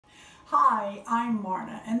Hi, I'm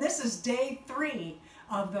Marna, and this is day 3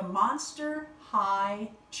 of the Monster High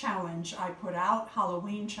Challenge I put out,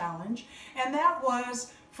 Halloween Challenge, and that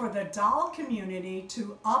was for the doll community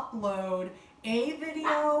to upload a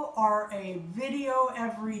video or a video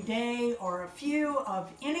every day or a few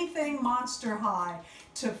of anything Monster High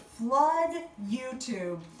to flood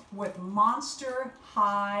YouTube with Monster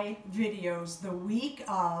High videos the week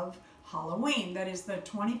of Halloween. That is the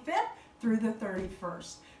 25th through the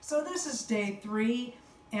 31st. So this is day 3,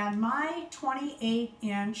 and my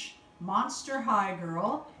 28-inch Monster High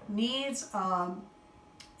girl needs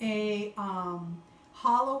a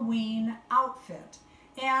Halloween outfit.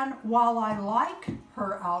 And while I like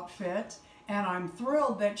her outfit, and I'm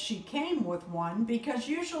thrilled that she came with one, because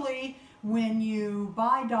usually when you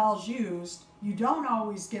buy dolls used, you don't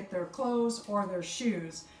always get their clothes or their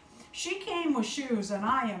shoes. She came with shoes, and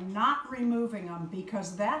I am not removing them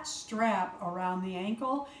because that strap around the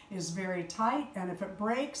ankle is very tight, and if it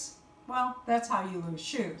breaks, well, that's how you lose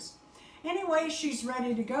shoes. Anyway, she's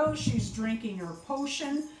ready to go. She's drinking her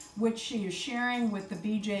potion, which she is sharing with the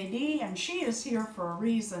BJD, and she is here for a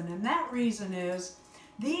reason, and that reason is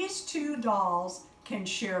these two dolls can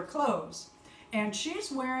share clothes. And she's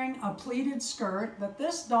wearing a pleated skirt that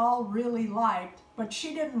this doll really liked, but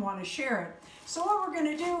she didn't want to share it. So what we're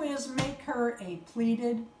going to do is make her a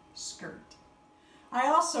pleated skirt. I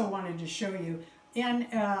also wanted to show you, in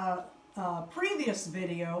a previous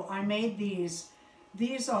video, I made these.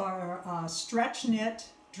 These are stretch knit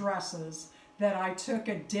dresses that I took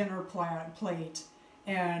a dinner plate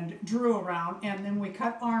and drew around, and then we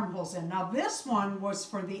cut armholes in. Now this one was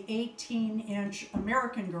for the 18-inch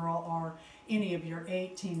American Girl or any of your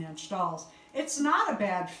 18-inch dolls. It's not a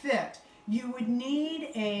bad fit. You would need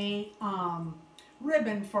a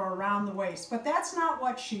ribbon for around the waist, but that's not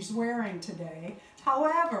what she's wearing today.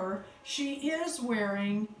 However, she is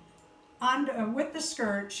wearing, with the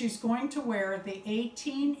skirt, she's going to wear the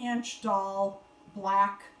 18-inch doll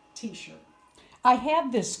black t-shirt. I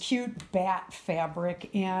have this cute bat fabric,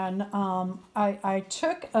 and I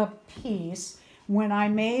took a piece when I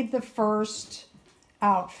made the first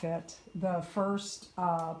outfit, the first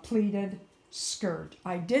pleated skirt.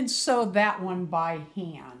 I did sew that one by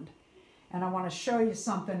hand, and I want to show you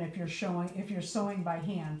something if you're sewing by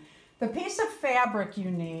hand. The piece of fabric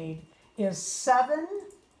you need is 7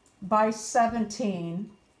 by 17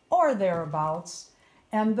 or thereabouts,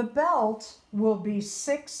 and the belt will be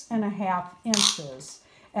 6.5 inches.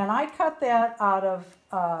 And I cut that out of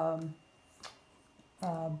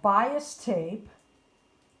bias tape.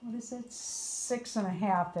 What is it?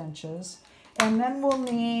 6.5 inches. And then we'll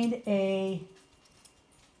need a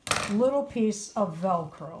little piece of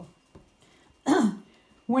Velcro.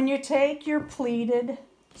 When you take your pleated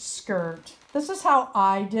skirt, this is how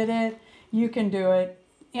I did it. You can do it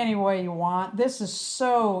any way you want. This is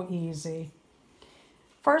so easy.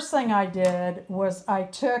 First thing I did was I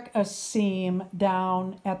took a seam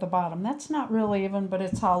down at the bottom. That's not really even, but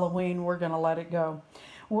it's Halloween. We're going to let it go.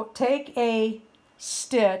 We'll take a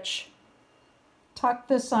stitch, tuck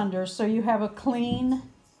this under so you have a clean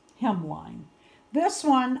hemline. This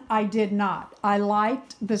one I did not. I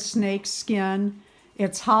liked the snake skin.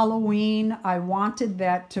 It's Halloween. I wanted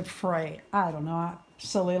that to fray. I don't know,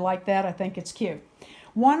 silly like that. I think it's cute.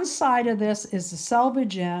 One side of this is the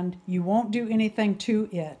selvage end. You won't do anything to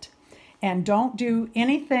it. And don't do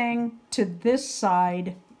anything to this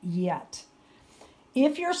side yet.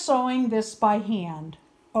 If you're sewing this by hand,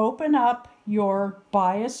 open up your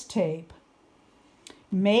bias tape.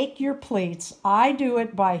 Make your pleats. I do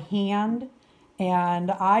it by hand,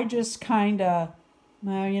 and I just kind of,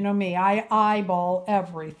 well, you know me, I eyeball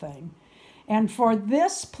everything. And for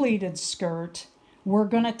this pleated skirt, we're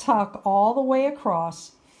going to tuck all the way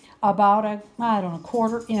across about a, I don't know,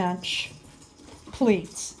 1/4 inch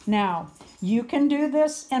pleats. Now, you can do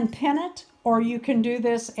this and pin it, or you can do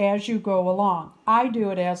this as you go along. I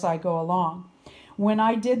do it as I go along. When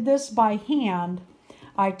I did this by hand,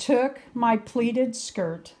 I took my pleated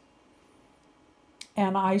skirt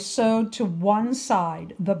and I sewed to one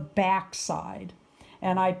side, the back side,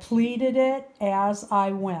 and I pleated it as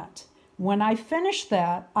I went. When I finished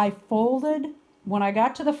that, I folded. When I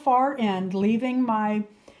got to the far end, leaving my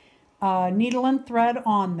needle and thread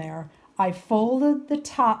on there, I folded the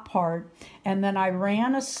top part, and then I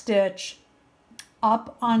ran a stitch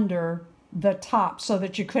up under the top so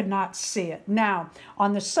that you could not see it. Now,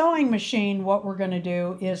 on the sewing machine, what we're going to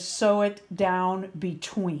do is sew it down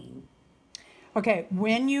between. Okay,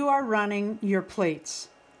 when you are running your pleats,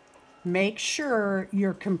 make sure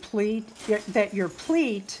that your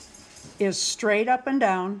pleat is straight up and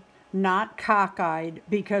down, not cockeyed,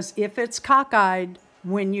 because if it's cockeyed,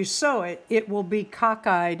 when you sew it, it will be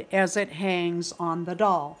cockeyed as it hangs on the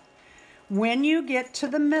doll. When you get to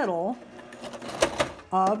the middle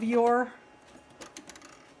of your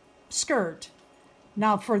skirt,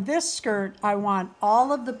 now for this skirt, I want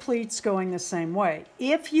all of the pleats going the same way.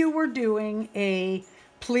 If you were doing a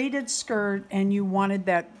pleated skirt and you wanted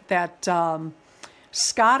that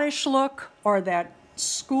Scottish look or that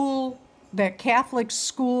Catholic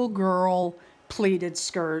schoolgirl pleated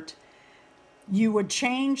skirt, you would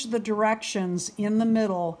change the directions in the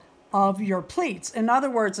middle of your pleats. In other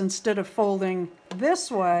words, instead of folding this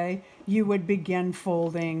way, you would begin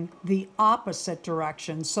folding the opposite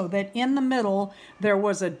direction so that in the middle there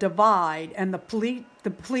was a divide and the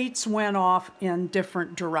pleats went off in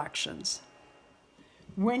different directions.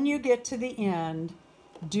 When you get to the end,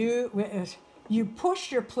 you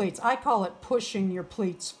push your pleats. I call it pushing your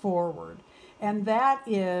pleats forward. And that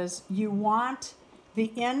is, you want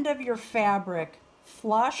the end of your fabric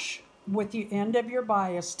flush with the end of your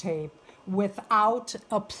bias tape without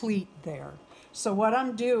a pleat there. So what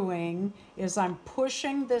I'm doing is I'm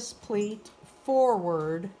pushing this pleat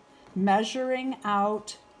forward, measuring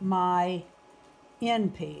out my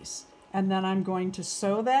end piece, and then I'm going to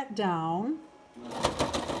sew that down.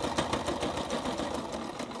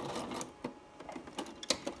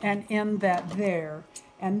 And end that there.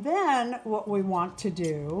 And then what we want to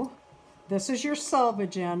do, this is your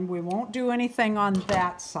selvage end. We won't do anything on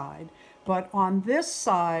that side, but on this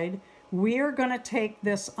side, we are going to take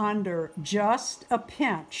this under just a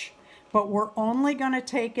pinch, but we're only going to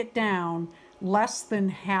take it down less than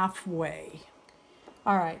halfway.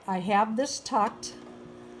 All right, I have this tucked.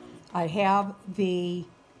 I have the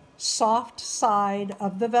soft side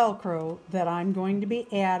of the Velcro that I'm going to be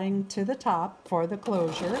adding to the top for the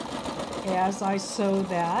closure as I sew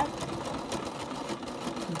that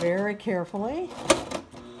very carefully.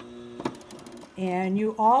 And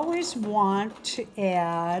you always want to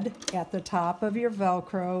add at the top of your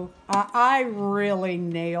Velcro. I really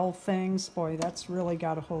nail things. Boy, that's really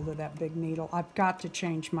got a hold of that big needle. I've got to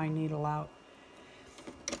change my needle out.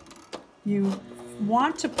 You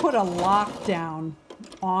want to put a lock down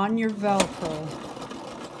on your Velcro.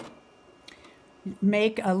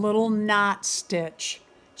 Make a little knot stitch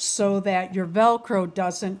so that your Velcro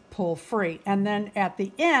doesn't pull free. And then at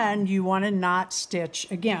the end, you want to knot stitch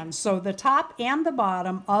again. So the top and the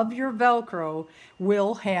bottom of your Velcro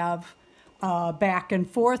will have back and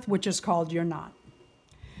forth, which is called your knot.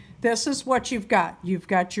 This is what you've got. You've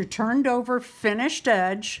got your turned over finished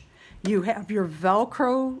edge. You have your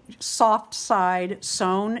Velcro soft side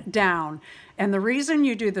sewn down. And the reason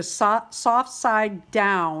you do the soft side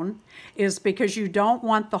down is because you don't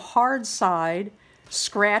want the hard side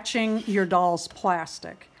scratching your doll's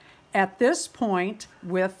plastic. At this point,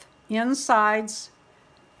 with insides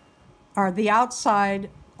or the outside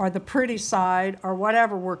or the pretty side or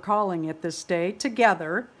whatever we're calling it this day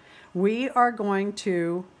together, we are going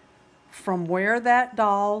to, from where that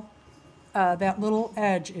doll, that little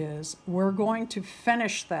edge is, we're going to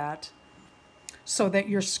finish that so that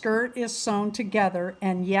your skirt is sewn together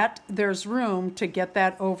and yet there's room to get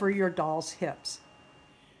that over your doll's hips.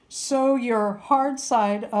 Sew your hard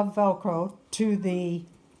side of Velcro to the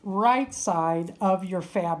right side of your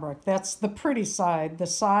fabric. That's the pretty side, the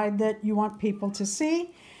side that you want people to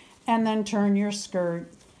see, and then turn your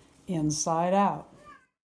skirt inside out.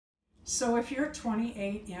 So if you're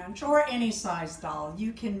 28-inch or any size doll,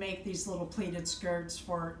 you can make these little pleated skirts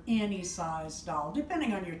for any size doll,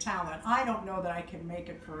 depending on your talent. I don't know that I can make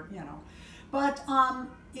it for, but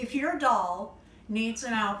if your doll needs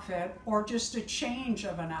an outfit or just a change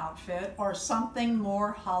of an outfit or something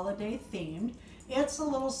more holiday themed, it's a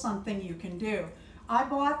little something you can do. I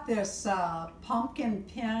bought this pumpkin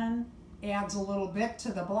pin, adds a little bit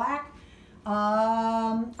to the black.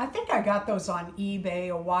 I think I got those on eBay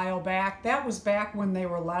a while back. That was back when they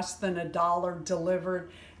were less than $1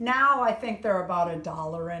 delivered. Now I think they're about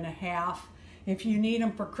 $1.50. If you need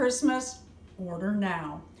them for Christmas, order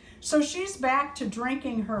now. So she's back to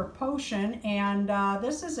drinking her potion, and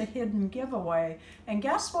this is a hidden giveaway. And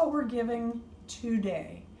guess what we're giving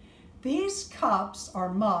today? These cups,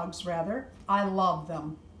 or mugs rather, I love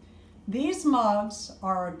them. These mugs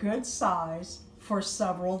are a good size for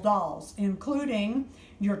several dolls, including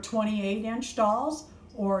your 28-inch dolls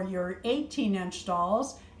or your 18-inch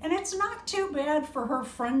dolls. And it's not too bad for her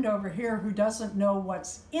friend over here who doesn't know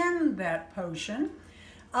what's in that potion.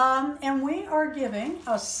 And we are giving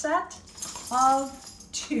a set of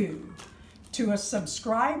 2 to a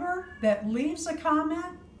subscriber that leaves a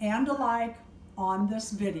comment and a like on this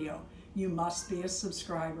video. You must be a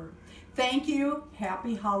subscriber. Thank you.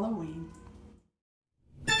 Happy Halloween.